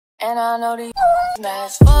And I know these mad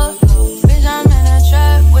as fuck. Bitch, I'm in a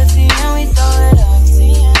trap with you and we throw it up.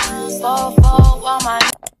 Fall while my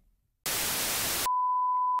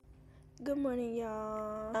Good morning,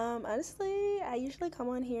 y'all. Honestly, I usually come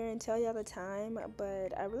on here and tell y'all the time,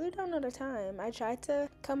 but I really don't know the time. I tried to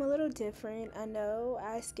come a little different. I know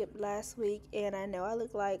I skipped last week, and I know I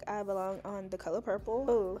look like I belong on The Color Purple.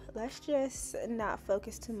 Oh, let's just not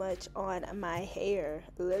focus too much on my hair.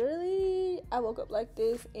 Literally, I woke up like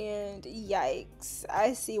this, and yikes,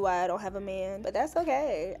 I see why I don't have a man, but that's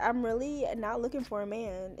okay. I'm really not looking for a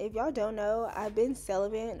man. If y'all don't know, I've been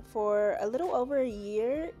celibate for a little over a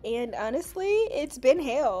year, and honestly, it's been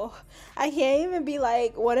hell. I can't even be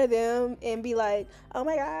like one of them and be like, oh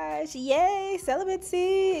my gosh, yay,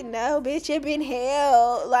 celibacy. No, bitch, it been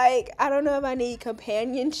hell. Like, I don't know if I need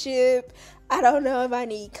companionship. I don't know if I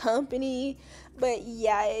need company, but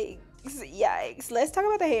yikes. Let's talk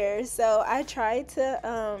about the hair. So I tried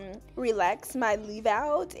to relax my leave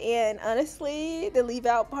out, and honestly, the leave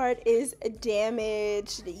out part is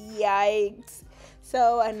damaged. Yikes.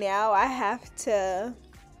 So now I have to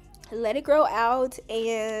let it grow out,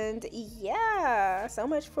 and yeah, so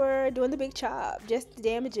much for doing the big chop just to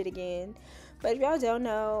damage it again. But if y'all don't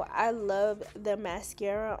know, I love the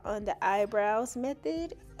mascara on the eyebrows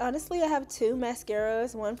method. Honestly, I have two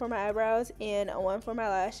mascaras, one for my eyebrows and one for my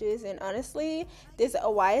lashes, and honestly, this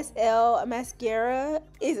YSL mascara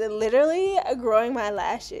is literally growing my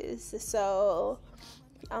lashes. So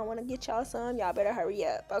I want to get y'all some. Y'all better hurry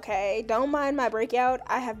up, okay? Don't mind my breakout.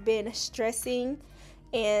 I have been stressing,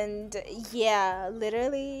 and yeah,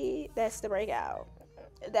 literally, that's the breakout.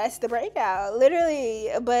 Literally.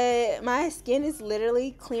 But my skin is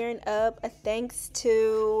literally clearing up thanks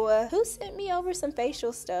to who sent me over some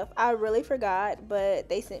facial stuff. I really forgot, but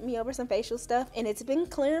they sent me over some facial stuff, and it's been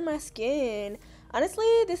clearing my skin. Honestly,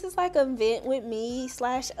 this is like a vent with me /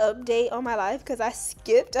 update on my life, because I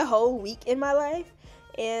skipped a whole week in my life.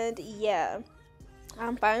 And yeah,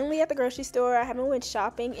 I'm finally at the grocery store. I haven't went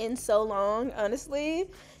shopping in so long. Honestly,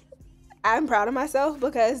 I'm proud of myself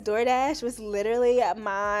because DoorDash was literally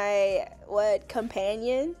my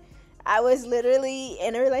companion. I was literally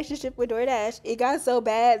in a relationship with DoorDash. It got so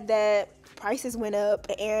bad that prices went up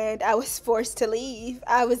and I was forced to leave.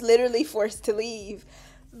 I was literally forced to leave.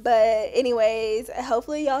 But anyways,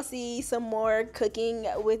 hopefully y'all see some more cooking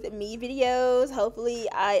with me videos. Hopefully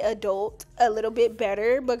I adult a little bit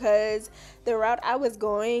better, because the route I was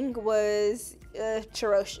going was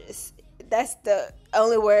atrocious. That's the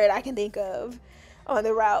only word I can think of on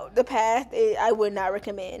the route. The path, I would not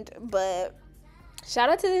recommend. But shout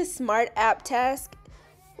out to this smart app task.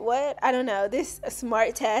 This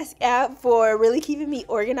smart task app for really keeping me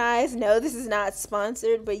organized. No, this is not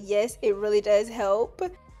sponsored, but yes, it really does help.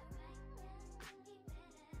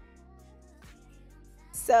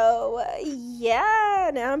 So yeah,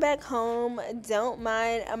 now I'm back home. Don't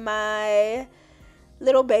mind my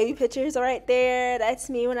little baby pictures right there. That's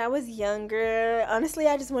me when I was younger. Honestly,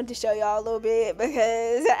 I just wanted to show y'all a little bit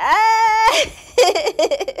because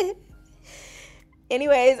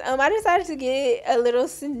anyways, I decided to get a little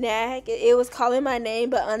snack. It was calling my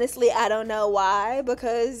name, but honestly, I don't know why,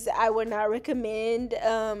 because I would not recommend.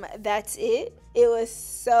 That's it. It was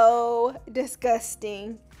so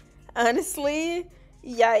disgusting. Honestly,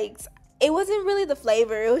 yikes. It wasn't really the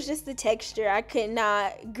flavor, it was just the texture. I could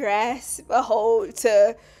not grasp a hold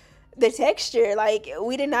to the texture. Like,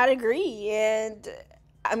 we did not agree, and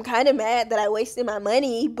I'm kind of mad that I wasted my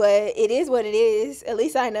money, but it is what it is. At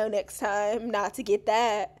least I know next time not to get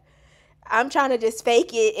that. I'm trying to just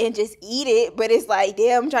fake it and just eat it, but it's like,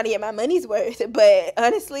 damn, I'm trying to get my money's worth. But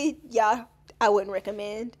honestly, y'all, I wouldn't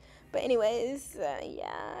recommend. But anyways,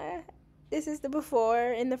 yeah, this is the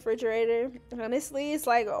before in the refrigerator. Honestly, it's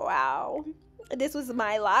like, wow, this was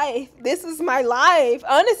my life.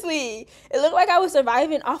 Honestly, it looked like I was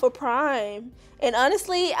surviving off of Prime. And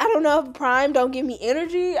honestly, I don't know if Prime don't give me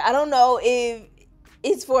energy. I don't know if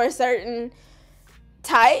it's for a certain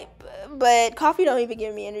type, but coffee don't even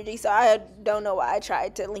give me energy. So I don't know why I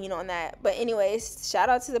tried to lean on that. But anyways, shout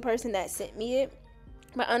out to the person that sent me it.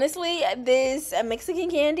 But honestly, this Mexican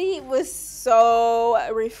candy was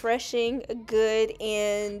so refreshing, good,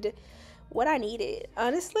 and what I needed.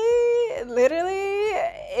 Honestly, literally,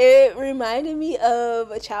 it reminded me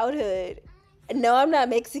of a childhood. No, I'm not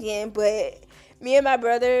Mexican, but me and my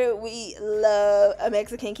brother, we love a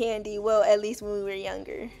Mexican candy. Well, at least when we were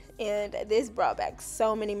younger. And this brought back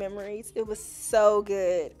so many memories. It was so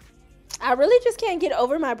good. I really just can't get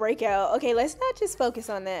over my breakout. Okay, let's not just focus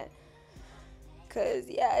on that. Cause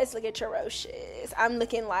yeah, it's looking atrocious. I'm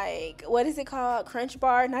looking like, what is it called? Crunch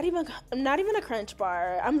bar? Not even a crunch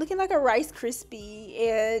bar. I'm looking like a Rice Krispie.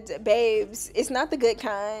 And babes, it's not the good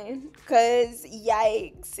kind. Cause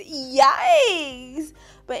yikes.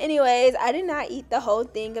 But anyways, I did not eat the whole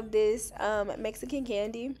thing of this Mexican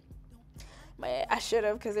candy. But I should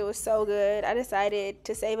have, because it was so good. I decided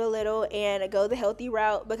to save a little and go the healthy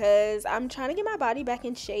route because I'm trying to get my body back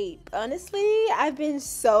in shape. Honestly, I've been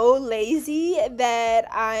so lazy that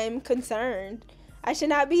I'm concerned. I should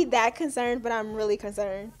not be that concerned, but I'm really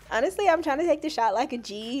concerned. Honestly, I'm trying to take the shot like a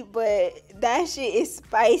G, but that shit is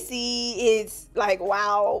spicy. It's like,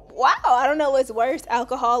 wow. I don't know what's worse,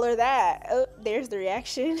 alcohol or that. Oh, there's the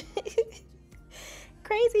reaction.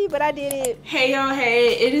 Crazy, but I did it. Hey y'all,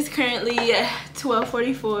 hey, it is currently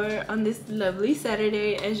 12:44 on this lovely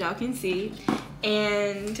Saturday, as y'all can see,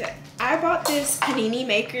 and I bought this panini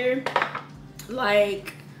maker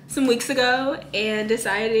like some weeks ago and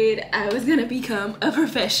decided I was gonna become a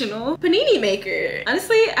professional panini maker.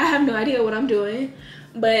 Honestly, I have no idea what I'm doing,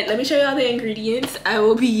 but let me show y'all the ingredients I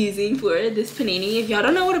will be using for this panini. If y'all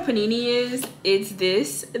don't know what a panini is, it's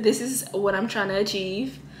this is what I'm trying to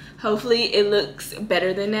achieve. Hopefully it looks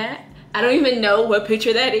better than that. I don't even know what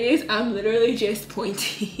picture that is. I'm literally just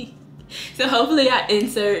pointing. So hopefully I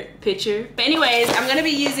insert picture. But anyways, I'm gonna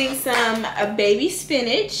be using some baby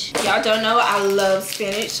spinach. Y'all don't know I love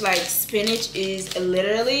spinach. Like, spinach is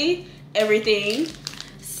literally everything.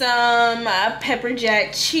 Some pepper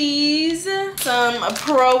jack cheese, some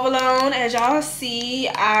provolone. As y'all see,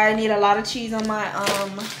 I need a lot of cheese on my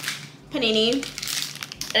panini.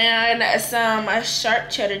 And some sharp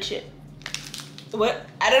cheddar chip. What?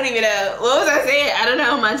 I don't even know. What was I saying? I don't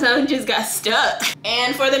know. My tongue just got stuck.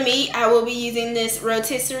 And for the meat, I will be using this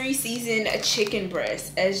rotisserie seasoned chicken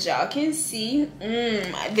breast. As y'all can see,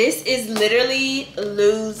 this is literally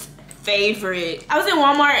Lou's favorite. I was in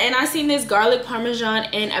Walmart and I seen this garlic parmesan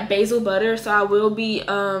and a basil butter, so I will be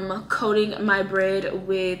coating my bread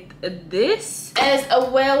with this, as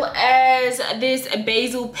well as this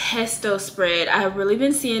basil pesto spread. I have really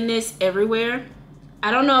been seeing this everywhere. I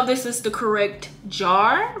don't know if this is the correct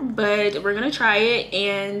jar, but we're gonna try it.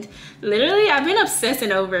 And literally I've been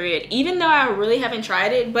obsessing over it, even though I really haven't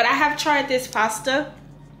tried it. But I have tried this pasta,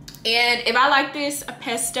 and if I like this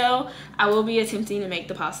pesto, I will be attempting to make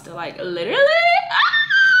the pasta, like literally.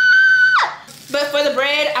 But for the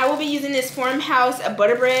bread, I will be using this Farmhouse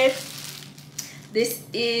butter bread. This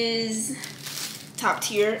is top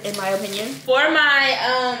tier in my opinion. For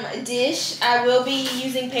my dish, I will be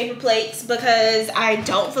using paper plates because I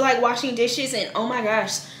don't feel like washing dishes, and oh my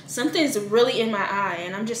gosh, something's really in my eye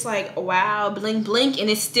and I'm just like, wow, blink blink, and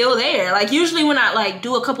it's still there. Like, usually when I like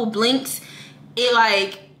do a couple blinks, it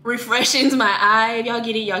like refreshes my eye. If y'all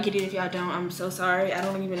get it, y'all get it. If y'all don't, I'm so sorry. I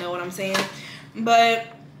don't even know what I'm saying. But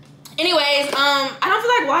anyways, I don't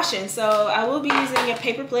feel like washing, so I will be using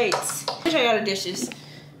paper plates. Let me show y'all the dishes.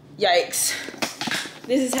 Yikes.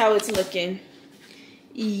 This is how it's looking.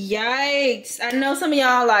 Yikes. I know some of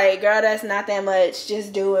y'all like, girl, that's not that much.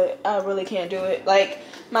 Just do it. I really can't do it. Like,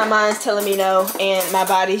 my mind's telling me no and my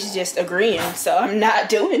body's just agreeing. So I'm not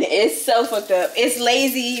doing it. It's so fucked up. It's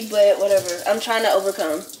lazy, but whatever. I'm trying to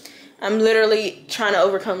overcome. I'm literally trying to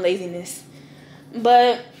overcome laziness.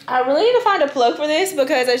 But I really need to find a plug for this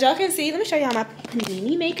because, as y'all can see, let me show y'all my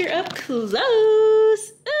panini maker up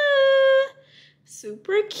close.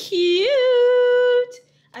 Super cute.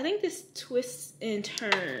 I think this twists and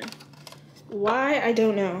turns. Why? I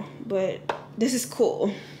don't know, but this is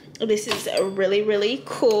cool. This is really, really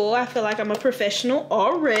cool. I feel like I'm a professional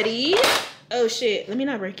already. Oh shit, let me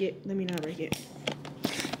not break it. Let me not break it.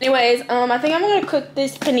 Anyways, I think I'm gonna cook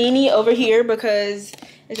this panini over here because,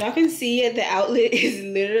 as y'all can see, the outlet is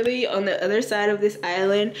literally on the other side of this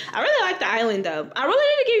island. I really like the island though. I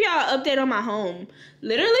really need to give y'all an update on my home.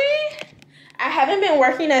 Literally, I haven't been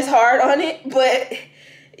working as hard on it, but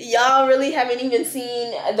y'all really haven't even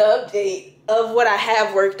seen the update of what I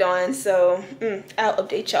have worked on. So I'll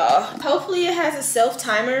update y'all. Hopefully it has a self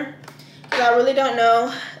timer, because I really don't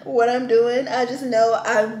know what I'm doing. I just know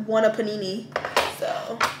I want a panini.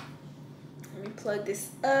 So let me plug this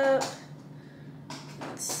up.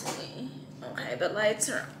 Let's see. Okay, the lights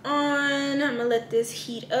are on. I'm gonna let this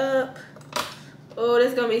heat up. Oh, this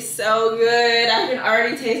is gonna be so good. I can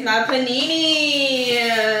already taste my panini.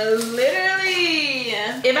 Literally.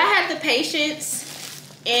 If I had the patience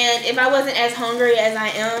and if I wasn't as hungry as I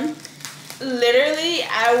am, literally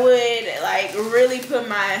I would like really put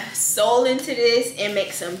my soul into this and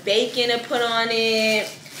make some bacon and put on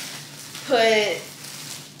it.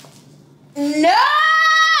 No!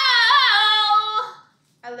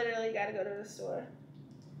 I literally gotta go to the store.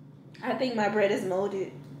 I think my bread is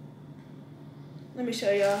molded. Let me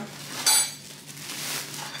show y'all.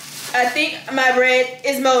 I think my bread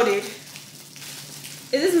is molded.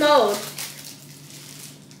 Is this mold?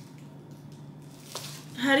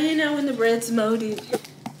 How do you know when the bread's molded?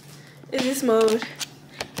 Is this mold?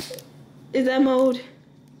 Is that mold?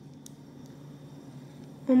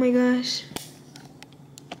 Oh my gosh.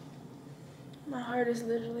 My heart is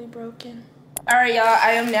literally broken. Alright y'all,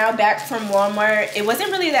 I am now back from Walmart. It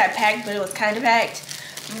wasn't really that packed, but it was kind of packed.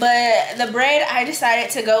 But the bread I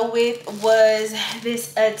decided to go with was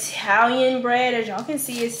this Italian bread. As y'all can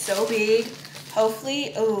see, it's so big.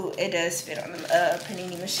 Hopefully, oh, it does fit on the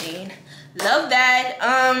panini machine. Love that.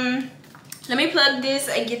 Let me plug this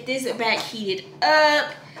and get this back heated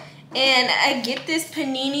up. And I get this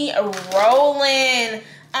panini rolling.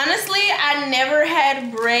 Honestly, I never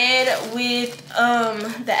had bread with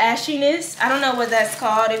the ashiness. I don't know what that's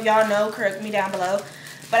called. If y'all know, correct me down below.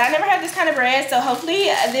 But I never had this kind of bread, so hopefully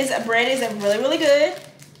this bread is really, really good.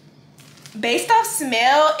 Based off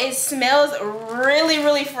smell, it smells really,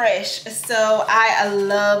 really fresh. So I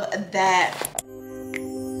love that.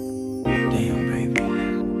 Damn, baby.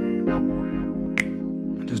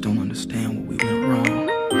 I just don't understand what we went wrong.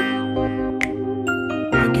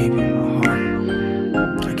 I gave you my heart.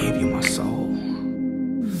 I gave you my soul.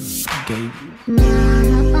 I gave you.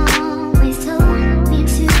 Mama always told me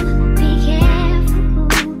to be careful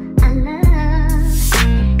who I love,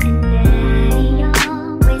 and Daddy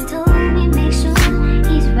always told me make sure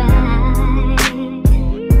he's right.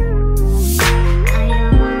 I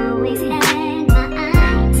always had my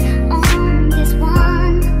eyes on this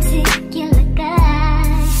one particular guy.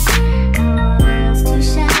 I was too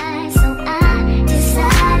shy, so I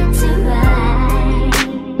decided to write.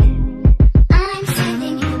 I'm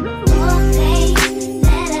sending him a 4-page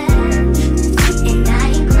letter, and I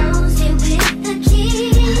enclosed it with the key.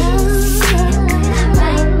 And when I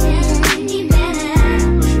write this, he better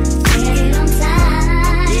get it on time.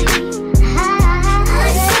 I'm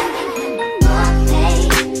sending him a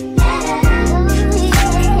 4-page letter,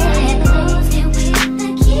 and I enclosed it with the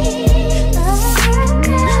key. And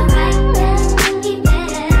when I write this, he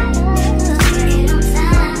better get it on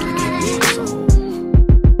time.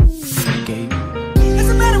 I gave you. As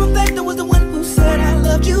a matter of fact, I was the one who said I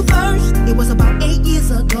loved you first. It was about 8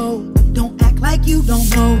 years ago. Don't act like you don't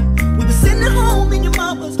know. We were sitting at home in your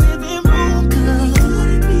mama's living room, 'cause you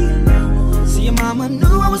couldn't be alone. See, your mama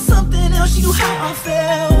knew I was something else. She knew how I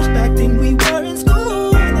felt. Back then we were in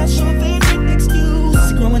school, and that's your favorite excuse.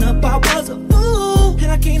 See, growing up I was a fool,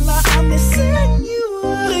 and I can't lie, I'm missing you.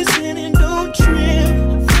 Listen and don't trip.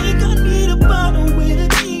 I think I need a bottle with a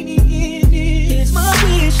genie in it. Here's my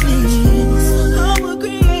wish list. I will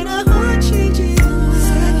create a heart-changing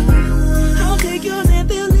love. I'll take yours and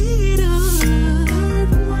fill it up.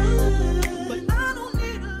 But I don't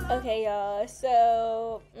need a... Okay, y'all.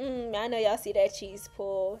 So, I know y'all see that cheese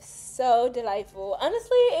pull. So delightful.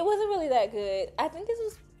 Honestly, it wasn't really that good. I think this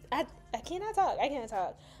was... I cannot talk. I can't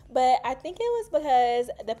talk. But I think it was because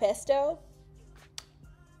the pesto...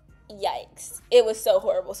 Yikes. It was so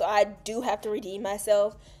horrible. So I do have to redeem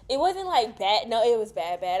myself. It wasn't like bad. No, it was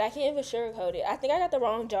bad. I can't even sugarcoat it. I think I got the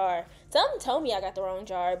wrong jar. Something told me I got the wrong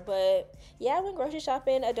jar. But yeah, I went grocery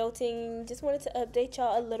shopping, adulting. Just wanted to update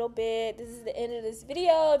y'all a little bit. This is the end of this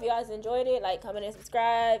video. If you guys enjoyed it, like, comment, and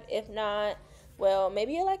subscribe. If not, well,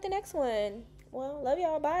 maybe you'll like the next one. Well, love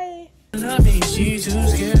y'all. Bye. I mean, she's too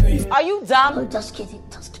scary. Are you dumb? Just kidding,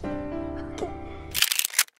 just